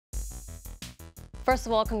First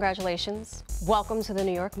of all, congratulations. Welcome to the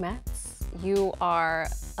New York Mets. You are,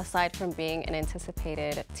 aside from being an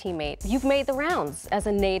anticipated teammate, you've made the rounds as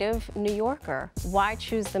a native New Yorker. Why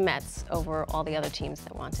choose the Mets over all the other teams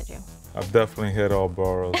that wanted you? I've definitely hit all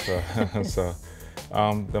boroughs. The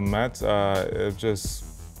Mets,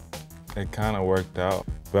 it kind of worked out.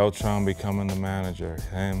 Beltrán becoming the manager,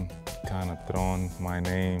 him kind of throwing my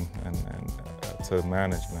name and to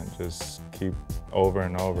management, just keep over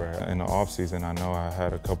and over. In the off season, I know I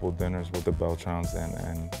had a couple dinners with the Beltráns,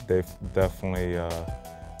 and they definitely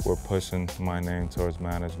were pushing my name towards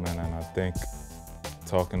management. And I think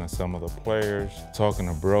talking to some of the players, talking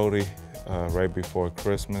to Brody right before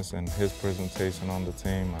Christmas and his presentation on the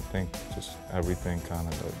team, I think just everything kind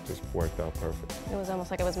of just worked out perfect. It was almost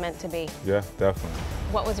like it was meant to be. Yeah, definitely.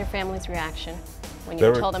 What was your family's reaction when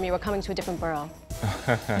you told them you were coming to a different borough?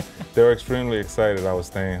 They were extremely excited I was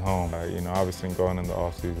staying home. Obviously going in the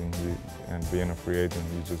off-season and being a free agent,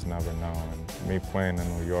 you just never know. And me playing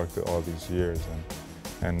in New York all these years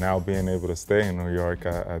and now being able to stay in New York,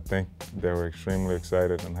 I think they were extremely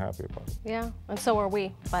excited and happy about it. Yeah, and so are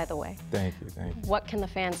we, by the way. Thank you, thank you. What can the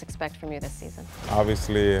fans expect from you this season?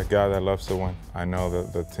 Obviously, a guy that loves to win. I know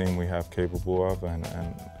that the team we have capable of, and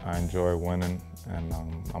I enjoy winning, and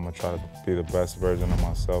I'm gonna try to be the best version of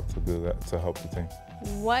myself to do that, to help the team.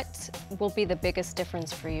 What will be the biggest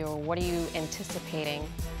difference for you, or what are you anticipating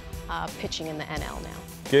pitching in the NL now?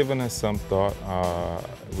 Giving it some thought,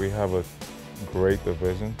 we have a great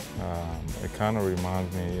division. It kind of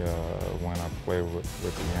reminds me when I played with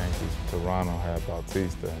the Yankees. Toronto had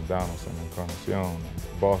Bautista and Donaldson and Encarnacion.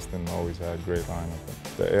 Boston always had a great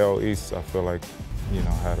lineup. The AL East, I feel like,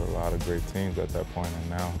 had a lot of great teams at that point, and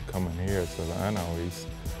now coming here to the NL East,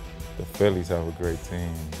 the Phillies have a great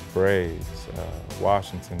team. Braves,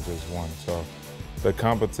 Washington just won. So the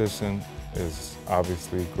competition is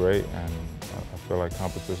obviously great, and I feel like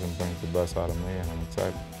competition brings the best out of me, and I'm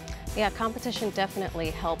excited. Yeah, competition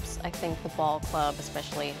definitely helps, I think, the ball club,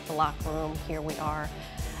 especially the locker room. Here we are.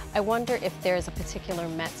 I wonder if there's a particular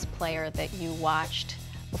Mets player that you watched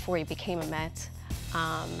before you became a Met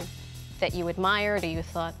that you admired, or you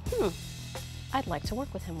thought, I'd like to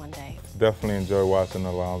work with him one day. Definitely enjoyed watching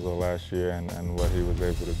Alonso last year and what he was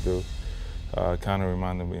able to do. Kind of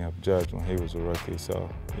reminded me of Judge when he was a rookie, so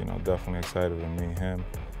definitely excited to meet him.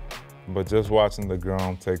 But just watching the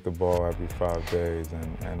Grom take the ball every 5 days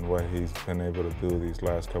and what he's been able to do these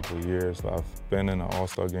last couple of years. I've been in an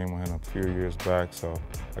All-Star game with him a few years back, so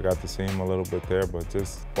I got to see him a little bit there, but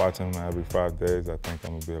just watching him every 5 days, I think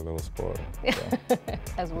I'm gonna be a little spoiled. So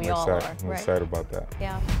As we all are. I'm excited about that.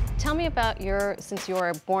 Yeah. Tell me about since you're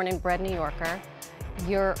a born and bred New Yorker,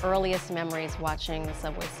 your earliest memories watching the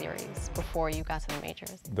Subway Series before you got to the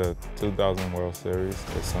majors. The 2000 World Series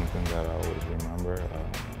is something that I always remember.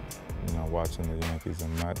 Watching the Yankees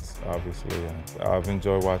and Mets, obviously. I've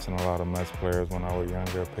enjoyed watching a lot of Mets players when I was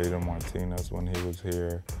younger. Pedro Martinez when he was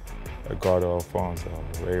here, Edgardo Alfonso,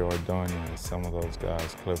 Ray Ordonez, some of those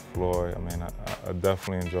guys, Cliff Floyd. I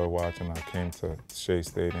definitely enjoy watching. I came to Shea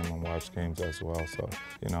Stadium and watched games as well. So,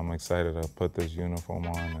 I'm excited to put this uniform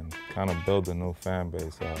on and kind of build a new fan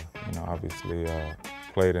base. Obviously,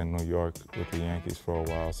 played in New York with the Yankees for a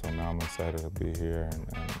while, so now I'm excited to be here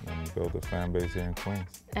and build a fan base here in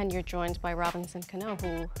Queens. And you're joined by Robinson Cano,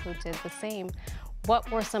 who did the same.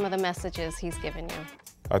 What were some of the messages he's given you?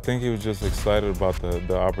 I think he was just excited about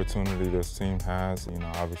the opportunity this team has.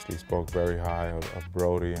 Obviously spoke very high of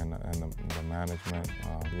Brody and the management.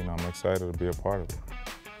 I'm excited to be a part of it.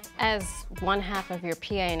 As one half of your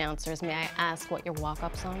PA announcers, may I ask what your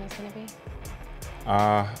walk-up song is going to be?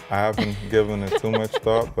 I haven't given it too much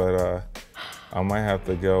thought, but I might have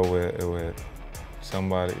to go with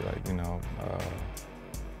somebody like,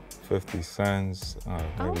 50 Cent,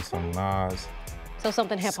 maybe some Nas. So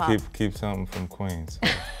something hip-hop. Keep something from Queens.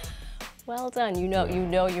 Well done. You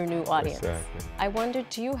know your new audience. Exactly. I wonder,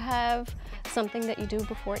 do you have something that you do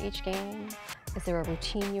before each game? Is there a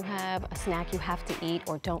routine you have, a snack you have to eat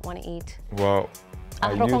or don't want to eat? Well,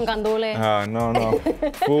 arroz con gandules? No.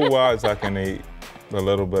 Food-wise, I can eat a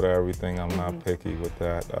little bit of everything. I'm not picky with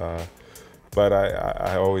that. But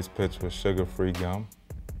I always pitch with sugar-free gum.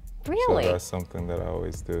 Really? So that's something that I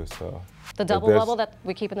always do. So the double bubble that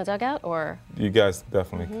we keep in the dugout, or? You guys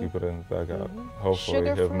definitely keep it in the dugout. Hopefully,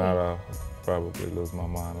 if not, I'll probably lose my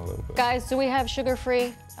mind a little bit. Guys, do we have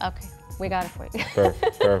sugar-free? Okay, we got it for you.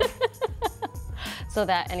 Perfect. So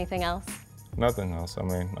anything else? Nothing else.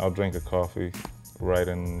 I'll drink a coffee right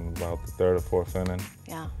in about the 3rd or 4th inning.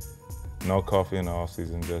 Yeah. No coffee in the off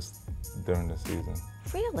season, just during the season.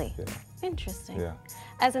 Really? Yeah. Interesting. Yeah.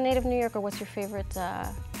 As a native New Yorker, what's your favorite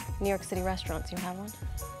New York City restaurants? You have one?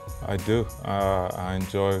 I do. I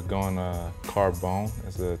enjoy going to Carbone.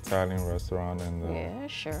 It's an Italian restaurant. Yeah,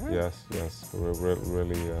 sure. Yes,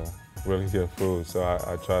 really good food. So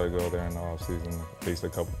I try to go there in the off season at least a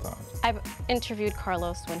couple times. I've interviewed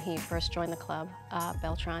Carlos when he first joined the club,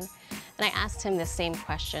 Beltran, and I asked him the same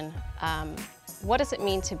question. What does it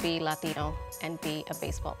mean to be Latino and be a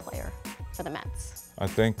baseball player for the Mets? I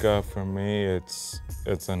think for me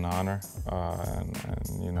it's an honor, and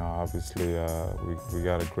you know, obviously we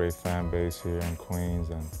got a great fan base here in Queens,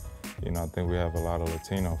 and you know, I think we have a lot of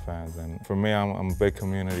Latino fans. And for me, I'm a big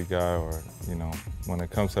community guy, or you know, when it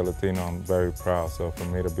comes to Latino, I'm very proud. So for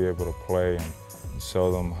me to be able to play and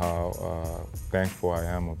show them how thankful I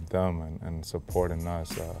am of them and supporting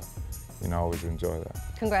us, you know, I always enjoy that.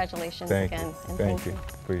 Congratulations Thank again. you. Thank you.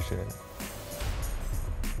 Appreciate it.